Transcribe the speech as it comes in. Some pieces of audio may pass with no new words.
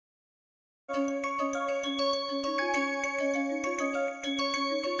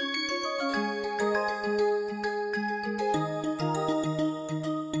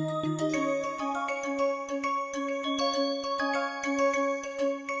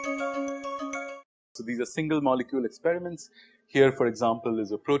So, these are single molecule experiments. Here for example,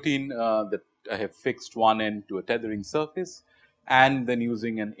 is a protein that I have fixed one end to a tethering surface, and then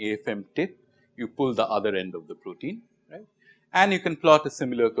using an AFM tip you pull the other end of the protein, right. And you can plot a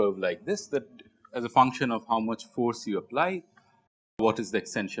similar curve like this, that as a function of how much force you apply, what is the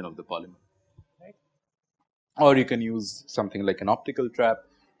extension of the polymer, right. Or you can use something like an optical trap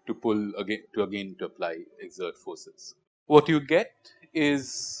to pull again to apply exert forces. What you get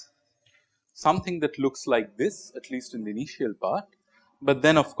is something that looks like this, at least in the initial part, but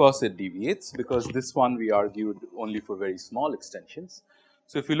then of course it deviates, because this one we argued only for very small extensions.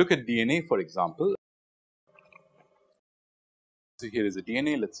 So, if you look at DNA for example, so here is a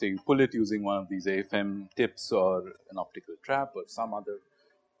DNA, let us say you pull it using one of these AFM tips or an optical trap or some other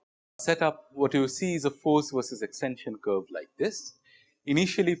setup, what you see is a force versus extension curve like this.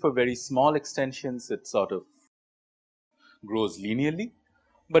 Initially for very small extensions it sort of grows linearly,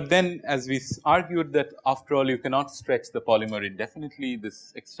 but then as we argued that after all you cannot stretch the polymer indefinitely,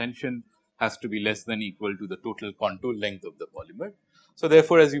 this extension has to be less than equal to the total contour length of the polymer. So,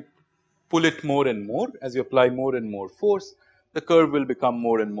 therefore, as you pull it more and more, as you apply more and more force, the curve will become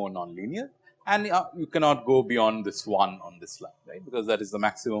more and more nonlinear, and you cannot go beyond this one on this line, right, because that is the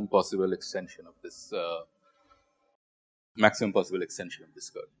maximum possible extension of this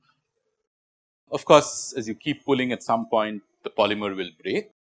curve. Of course, as you keep pulling, at some point the polymer will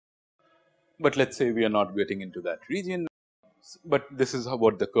break, but let us say we are not getting into that region, but this is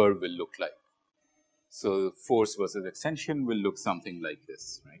what the curve will look like. So, force versus extension will look something like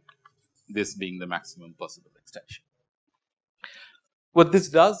this, right, this being the maximum possible extension. What this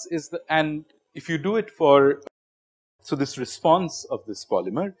does is and if you do it for, so this response of this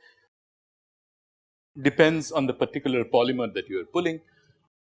polymer depends on the particular polymer that you are pulling.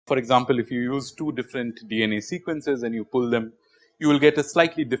 For example, if you use two different DNA sequences and you pull them, you will get a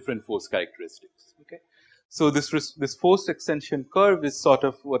slightly different force characteristics. Okay. So, this force extension curve is sort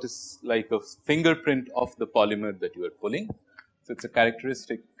of what is like a fingerprint of the polymer that you are pulling. So, it is a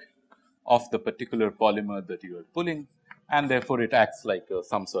characteristic of the particular polymer that you are pulling, and therefore, it acts like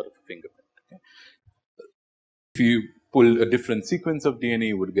some sort of a fingerprint. Okay. If you pull a different sequence of DNA,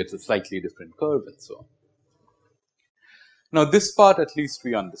 you would get a slightly different curve and so on. Now, this part at least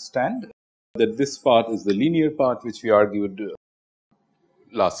we understand that this part is the linear part which we argued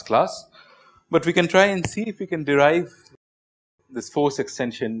last class, but we can try and see if we can derive this force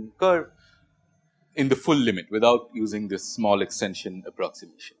extension curve in the full limit without using this small extension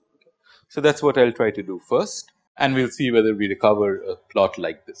approximation. Okay. So, that is what I will try to do first, and we will see whether we recover a plot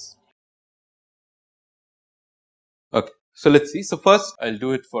like this. Okay. So, let us see. So, first I will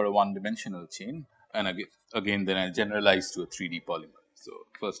do it for a one dimensional chain, and again then I will generalize to a 3D polymer. So,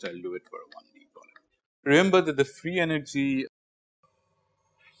 first I will do it for a 1D polymer. Remember that the free energy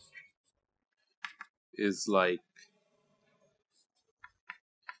is like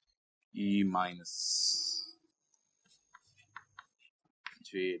E minus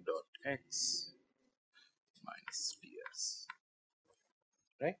J dot x minus ds,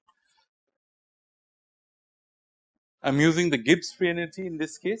 right. I am using the Gibbs free energy in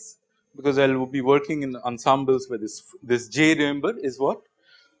this case, because I will be working in ensembles where this J, remember, is what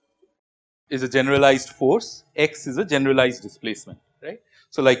is a generalized force, x is a generalized displacement, right.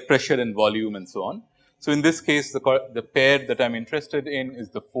 So, like pressure and volume and so on. So, in this case the pair that I am interested in is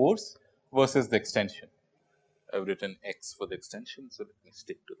the force versus the extension. I have written x for the extension. So, let me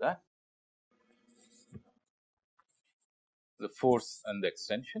stick to that, the force and the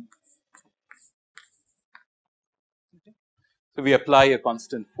extension. Okay. So, we apply a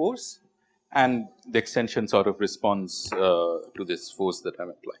constant force and the extension sort of responds to this force that I am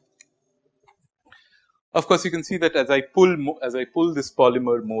applying. Of course, you can see that as I pull this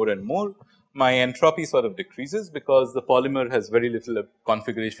polymer more and more, my entropy sort of decreases, because the polymer has very little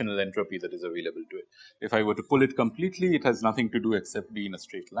configurational entropy that is available to it. If I were to pull it completely, it has nothing to do except be in a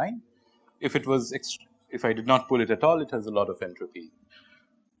straight line. If I did not pull it at all, it has a lot of entropy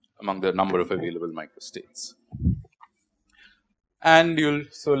among the number of available microstates. And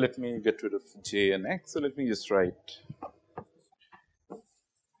so let me get rid of J and X. So, let me just write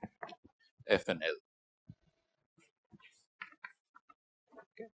F and L.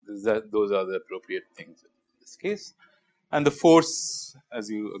 Okay. Those are the appropriate things in this case, and the force, as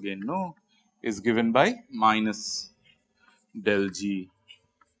you again know, is given by minus del G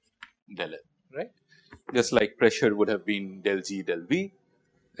del L, right. Just like pressure would have been del G del V,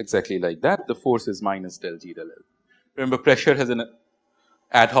 exactly like that. The force is minus del G del L. Remember, pressure has an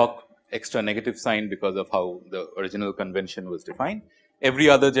ad hoc extra negative sign because of how the original convention was defined. Every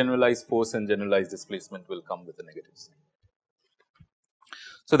other generalized force and generalized displacement will come with a negative sign.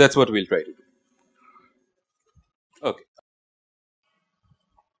 So that's what we'll try to do. Okay.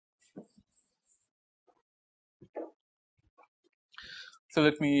 So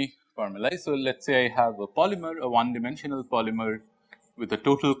let me formalize. So let's say I have a polymer, a one-dimensional polymer with a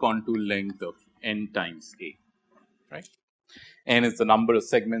total contour length of n times a, right? N is the number of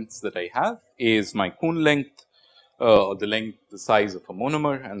segments that I have. A is my Kuhn length, or the length, the size of a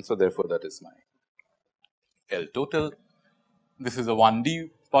monomer, and so therefore that is my L total. This is a 1D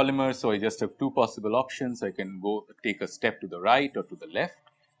polymer, so I just have two possible options. I can go take a step to the right or to the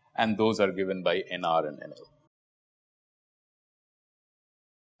left, and those are given by NR and NL.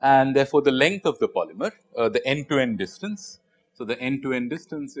 And therefore, the length of the polymer, the end to end distance. So, the end to end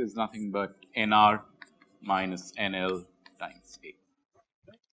distance is nothing but NR minus NL times A.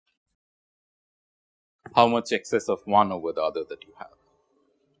 How much excess of one over the other that you have.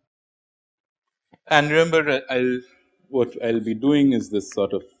 And remember, what I'll be doing is this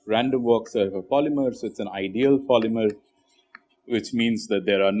sort of random walks of a polymer. So, it's an ideal polymer, which means that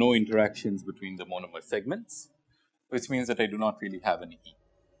there are no interactions between the monomer segments, which means that I do not really have any E.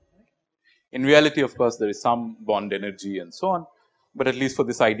 In reality, of course, there is some bond energy and so on, but at least for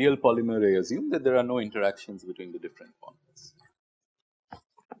this ideal polymer, I assume that there are no interactions between the different bonds.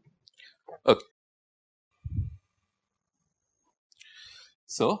 Okay.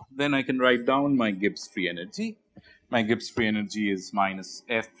 So, then I can write down my Gibbs free energy. My Gibbs free energy is minus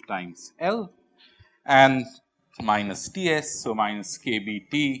F times L and minus Ts, so minus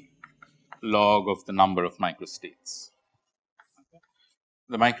kBt log of the number of microstates.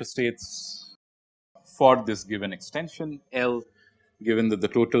 The microstates for this given extension L, given that the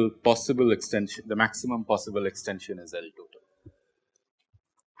total possible extension, the maximum possible extension is L total.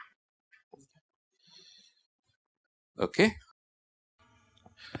 Okay.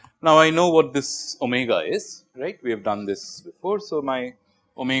 Now I know what this omega is, right? We have done this before. So my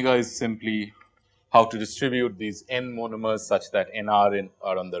omega is simply how to distribute these n monomers such that nr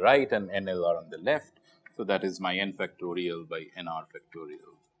are on the right and nl are on the left. So that is my n factorial by nr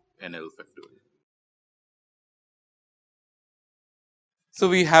factorial, nl factorial. So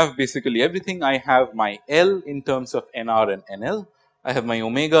we have basically everything. I have my L in terms of nr and nl. I have my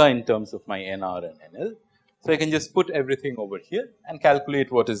omega in terms of my nr and nl. So I can just put everything over here and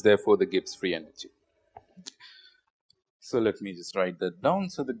calculate what is therefore the Gibbs free energy. So let me just write that down.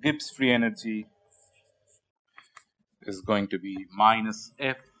 So the Gibbs free energy is going to be minus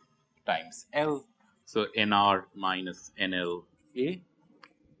F times L. So nr minus nl a.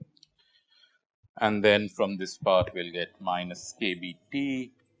 And then from this part we'll get minus kBt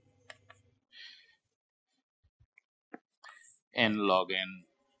n log n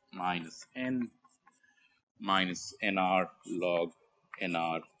minus n minus nr log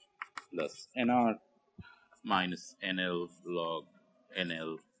nr plus nr minus nl log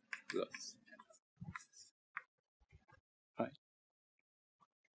nl plus n. Right.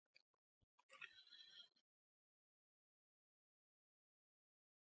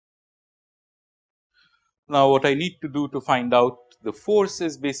 Now, what I need to do to find out the force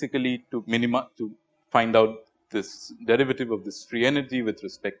is basically to find out this derivative of this free energy with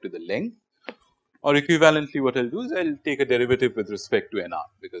respect to the length, or equivalently what I will do is I will take a derivative with respect to nr,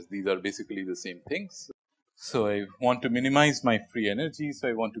 because these are basically the same things. So, I want to minimize my free energy. So,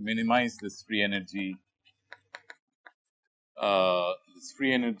 I want to minimize this free energy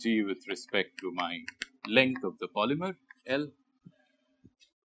with respect to my length of the polymer L.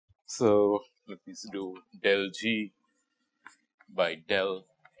 So, let me do del G by del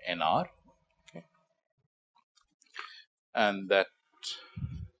nr, okay, and that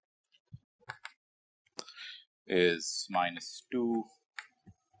is minus 2.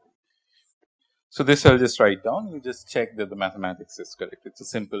 So, this I will just write down, you just check that the mathematics is correct. It is a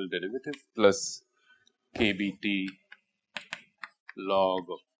simple derivative plus kBt log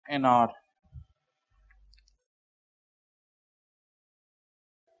of nr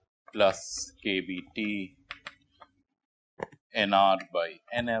plus kBt nr by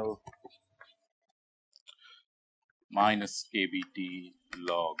nl minus kBt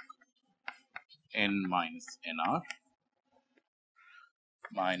log n minus nr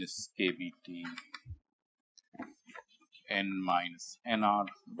minus kBt n minus nr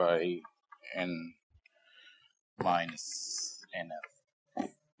by n minus nf.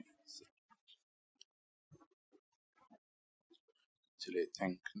 Actually, I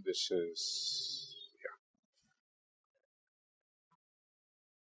think this is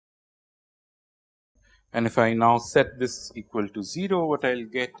And if I now set this equal to 0, what I will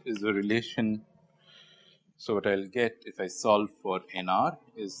get is a relation. So, what I will get if I solve for NR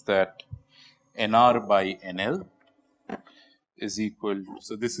is that NR by NL is equal.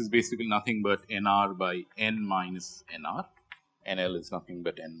 So, this is basically nothing but NR by N minus NR. NL is nothing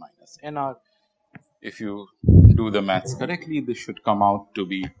but N minus NR. If you do the maths correctly, this should come out to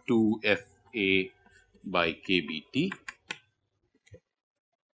be 2 FA by KBT,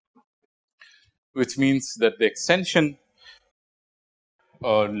 which means that the extension,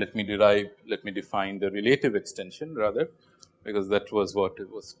 or let me define the relative extension rather, because that was what it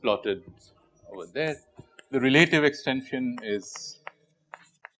was plotted over there. The relative extension is,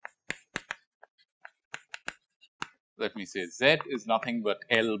 let me say, Z is nothing but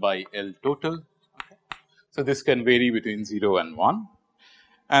L by L total. So, this can vary between 0 and 1,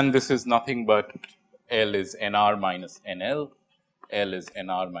 and this is nothing but L is NR minus NL, L is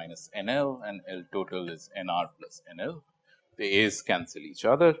NR minus NL, and L total is NR plus NL. The A's cancel each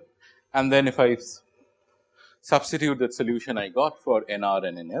other, and then if I substitute that solution I got for NR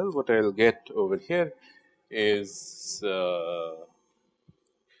and NL, what I will get over here is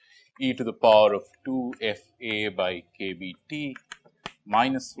e to the power of 2 FA by KBT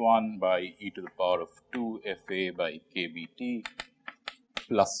minus 1 by e to the power of 2 FA by KBT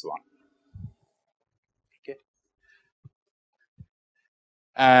plus 1. Okay.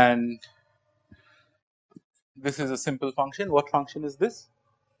 And this is a simple function. What function is this?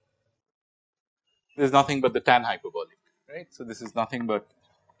 This is nothing but the tan hyperbolic, right. So, this is nothing but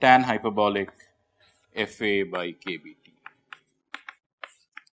tan hyperbolic FA by KBT.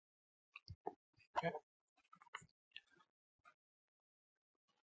 Okay.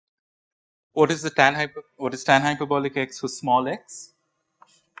 What is tan hyperbolic x for small x?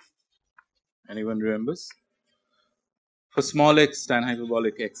 Anyone remembers? For small x, tan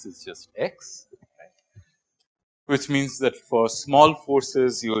hyperbolic x is just x, right? Which means that for small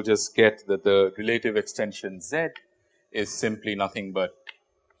forces, you will just get that the relative extension z is simply nothing but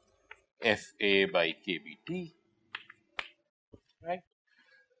FA by KBT, right?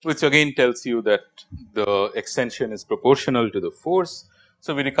 Which again tells you that the extension is proportional to the force.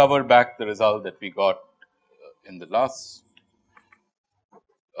 So, we recover back the result that we got in the last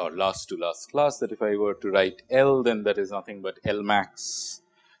to last class, that if I were to write L, then that is nothing but L max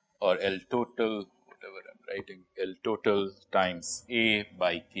or L total, whatever I am writing, L total times A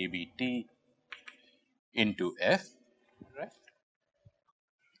by KBT into F, right.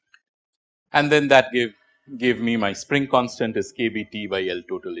 And then that gave me my spring constant is KBT by L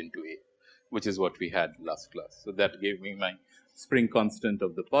total into A, which is what we had last class. So, that gave me my spring constant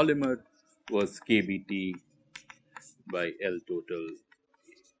of the polymer was KBT by L total.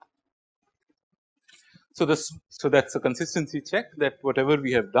 So, that's a consistency check that whatever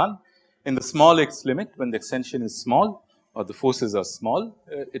we have done in the small x limit, when the extension is small or the forces are small,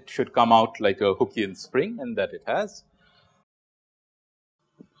 it should come out like a Hookean spring, and that it has.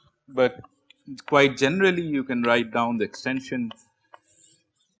 But quite generally, you can write down the extension.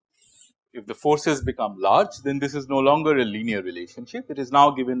 If the forces become large, then this is no longer a linear relationship. It is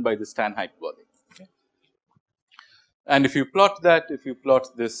now given by the tan hyperbolic. Okay. And if you plot that, if you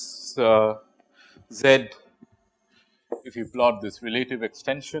plot this Z, if you plot this relative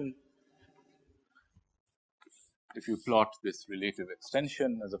extension, if you plot this relative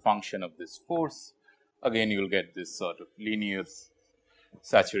extension as a function of this force, again you will get this sort of linear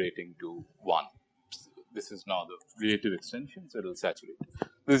saturating to 1. This is now the relative extension, so it will saturate.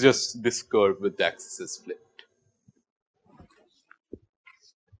 This is just this curve with the axis flipped.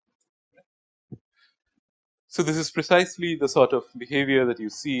 So, this is precisely the sort of behavior that you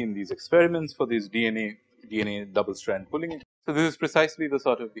see in these experiments for these DNA double strand pulling. So, this is precisely the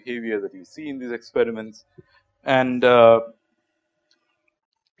sort of behavior that you see in these experiments. And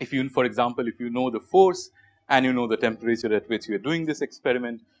if you, for example, if you know the force and you know the temperature at which you are doing this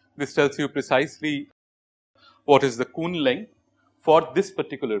experiment, this tells you precisely what is the Kuhn length for this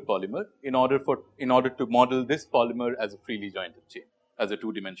particular polymer in order to model this polymer as a freely jointed chain, as a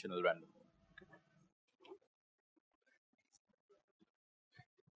 2-dimensional random.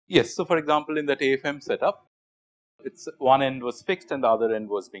 Yes. So, for example, in that AFM setup, it's one end was fixed and the other end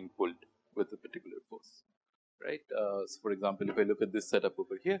was being pulled with a particular force, right. So, for example, if I look at this setup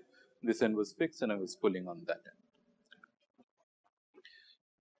over here, this end was fixed and I was pulling on that end.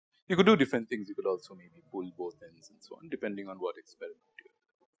 You could do different things. You could also maybe pull both ends and so on, depending on what experiment you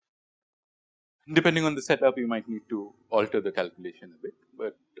are. Depending on the setup, you might need to alter the calculation a bit,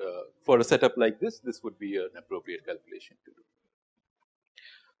 but for a setup like this would be an appropriate calculation to do.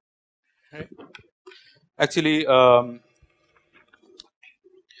 Right. Actually,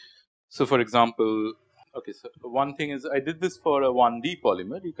 so for example, Okay, so one thing is I did this for a 1D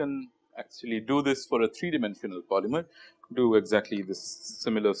polymer. You can actually do this for a 3-dimensional polymer, do exactly this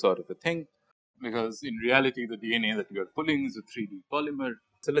similar sort of a thing, because in reality the DNA that you are pulling is a 3D polymer.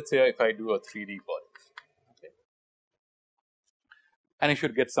 So let's say if I do a 3D polymer, okay, and I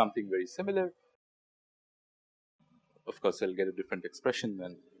should get something very similar. Of course, I'll get a different expression,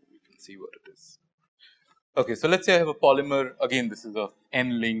 then we can see what it is. Okay, so let's say I have a polymer. Again, this is of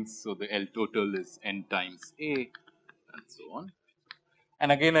n links, so the L total is n times A, and so on.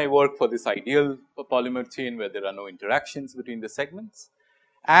 And again, I work for this ideal polymer chain where there are no interactions between the segments,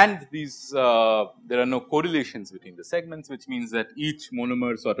 and these there are no correlations between the segments, which means that each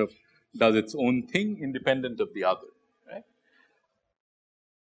monomer sort of does its own thing independent of the other, right?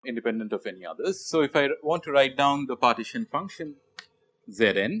 Independent of any others. So if I want to write down the partition function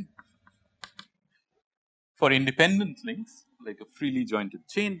Zn for independent links like a freely jointed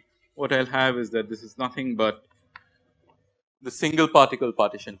chain, what I'll have is that this is nothing but the single particle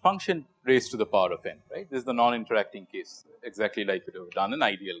partition function raised to the power of n, right. This is the non-interacting case, exactly like it would have done in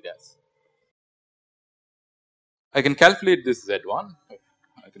ideal gas. I can calculate this Z1,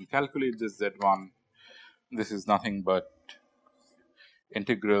 I can calculate this Z1, this is nothing but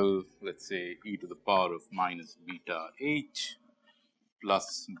integral, let us say e to the power of minus beta h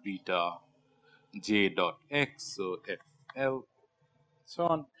plus beta j dot x, so FL, so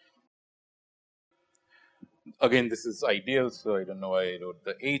on. Again, this is ideal, so I don't know why I wrote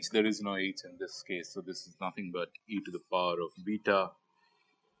the h, there is no h in this case, so this is nothing but e to the power of beta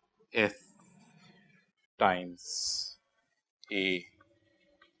f times a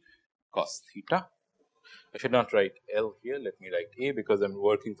cos theta. I should not write L here, let me write A because I am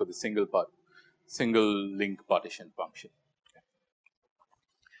working for the single link partition function.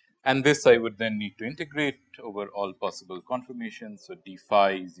 And this I would then need to integrate over all possible conformations. So, d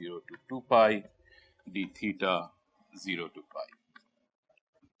phi 0 to 2 pi, d theta 0 to pi.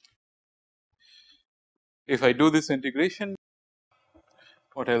 If I do this integration,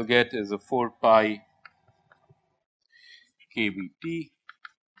 what I will get is a 4 pi kBt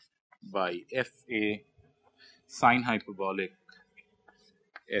by Fa sine hyperbolic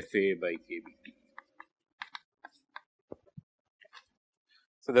Fa by kBt.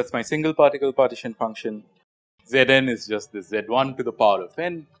 So, that is my single particle partition function. Zn is just this Z1 to the power of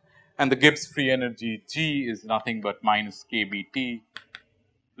n, and the Gibbs free energy G is nothing but minus kBt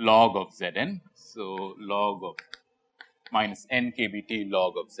log of Zn. So, log of minus n kBt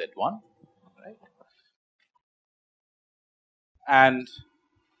log of Z1, right. And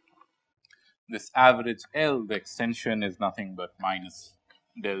this average L, the extension is nothing but minus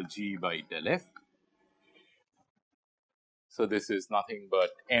del G by del F. So, this is nothing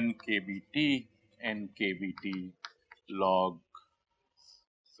but n kBt log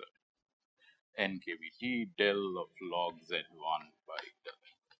n kBt del of log Z1 by del.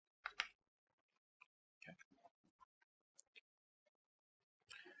 Okay.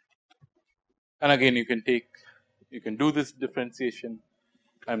 And again, you can do this differentiation.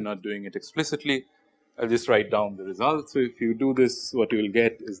 I am not doing it explicitly. I will just write down the result. So, if you do this, what you will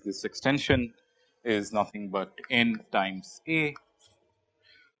get is this extension is nothing but n times A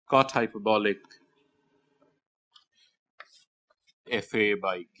cot hyperbolic Fa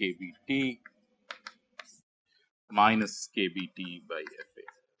by kBt minus kBt by Fa.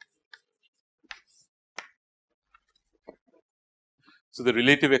 So, the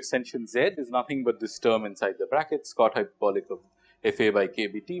relative extension Z is nothing but this term inside the brackets cot hyperbolic of Fa by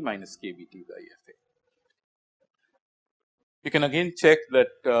kBt minus kBt by Fa. You can again check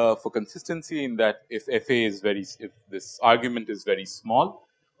that for consistency in that if Fa is if this argument is very small,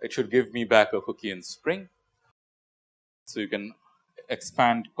 it should give me back a Hookean spring. So, you can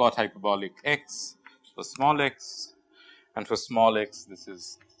expand cot hyperbolic x for small x, and for small x this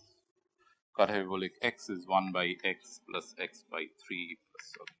is cot hyperbolic x is 1 by x plus x by 3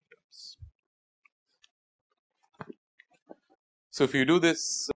 plus other terms. So, if you do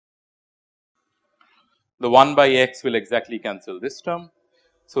this, the 1 by x will exactly cancel this term.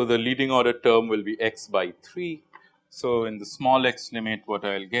 So, the leading order term will be x by 3. So, in the small x limit, what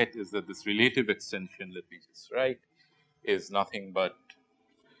I will get is that this relative extension, let me just write, is nothing but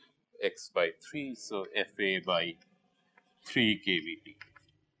x by 3. So, Fa by 3 kBt,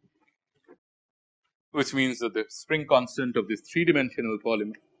 which means that the spring constant of this 3-dimensional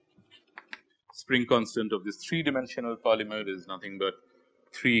polymer, is nothing but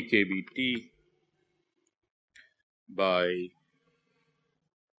 3 kBt by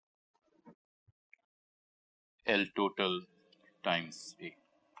L total times A,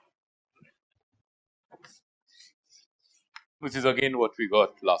 which is again what we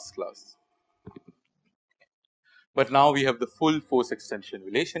got last class. but now we have the full force extension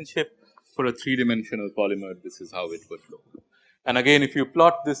relationship for a 3-dimensional polymer. This is how it would look. And again, if you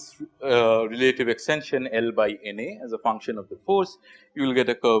plot this relative extension L by Na as a function of the force, you will get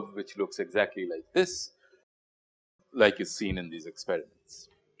a curve which looks exactly like this, like is seen in these experiments.